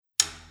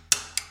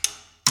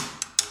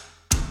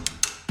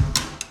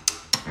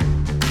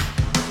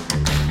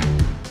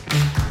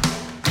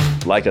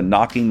like a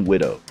knocking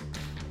widow.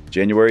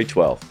 January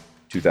 12th,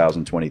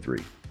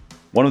 2023.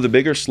 One of the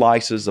bigger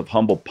slices of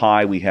humble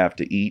pie we have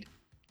to eat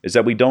is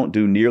that we don't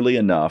do nearly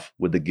enough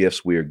with the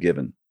gifts we are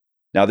given.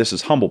 Now, this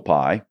is humble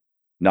pie,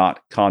 not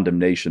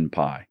condemnation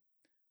pie.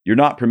 You're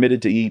not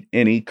permitted to eat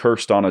any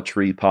cursed on a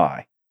tree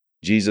pie.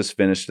 Jesus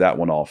finished that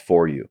one off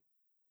for you.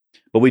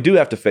 But we do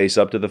have to face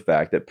up to the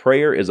fact that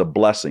prayer is a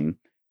blessing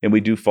and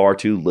we do far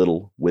too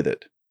little with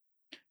it.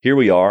 Here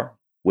we are,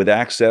 with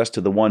access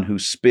to the one who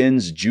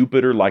spins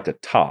Jupiter like a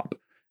top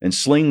and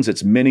slings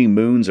its many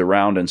moons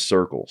around in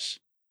circles.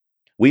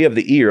 We have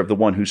the ear of the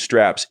one who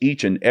straps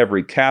each and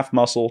every calf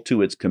muscle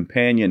to its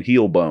companion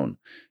heel bone,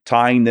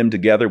 tying them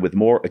together with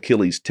more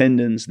Achilles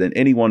tendons than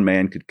any one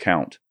man could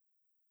count.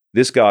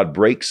 This God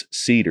breaks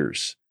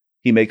cedars.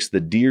 He makes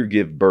the deer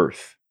give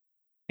birth,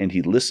 and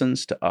he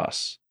listens to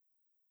us.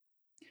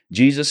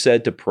 Jesus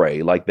said to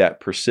pray like that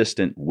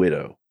persistent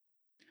widow.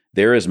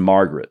 There is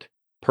Margaret,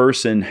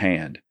 purse in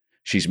hand.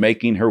 She's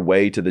making her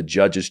way to the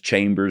judge's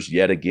chambers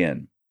yet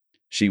again.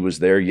 She was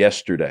there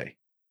yesterday,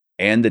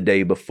 and the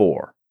day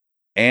before,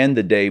 and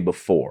the day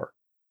before.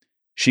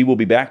 She will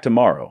be back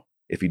tomorrow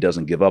if he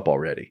doesn't give up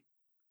already.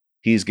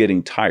 He's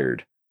getting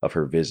tired of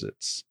her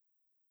visits.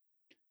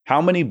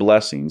 How many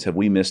blessings have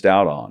we missed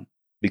out on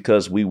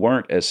because we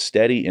weren't as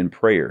steady in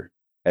prayer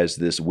as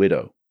this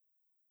widow?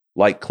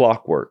 Like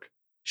clockwork,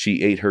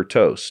 she ate her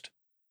toast,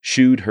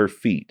 shooed her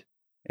feet,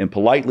 and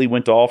politely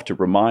went off to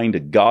remind a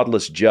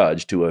godless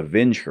judge to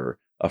avenge her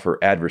of her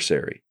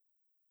adversary.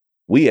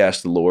 We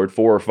asked the Lord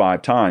 4 or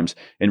 5 times,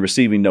 and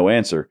receiving no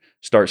answer,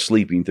 start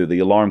sleeping through the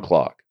alarm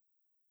clock.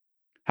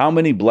 How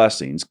many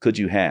blessings could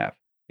you have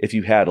if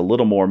you had a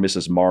little more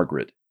Mrs.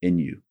 Margaret in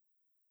you?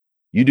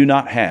 You do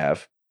not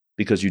have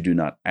because you do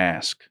not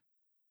ask.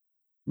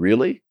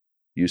 Really?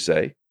 You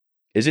say.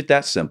 Is it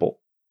that simple?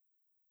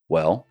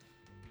 Well,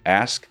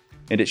 ask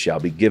and it shall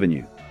be given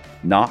you.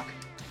 Knock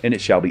and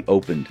it shall be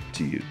opened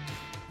to you.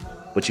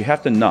 But you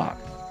have to knock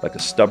like a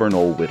stubborn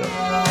old widow.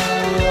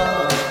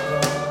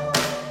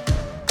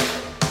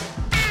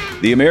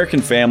 The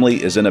American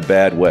family is in a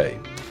bad way.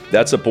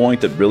 That's a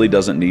point that really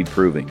doesn't need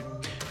proving.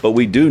 But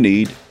we do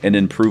need an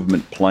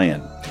improvement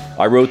plan.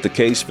 I wrote The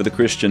Case for the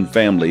Christian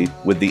Family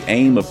with the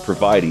aim of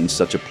providing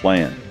such a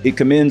plan. It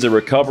commends a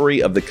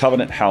recovery of the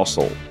covenant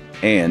household,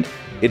 and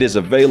it is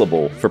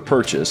available for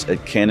purchase at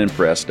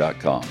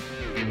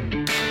canonpress.com.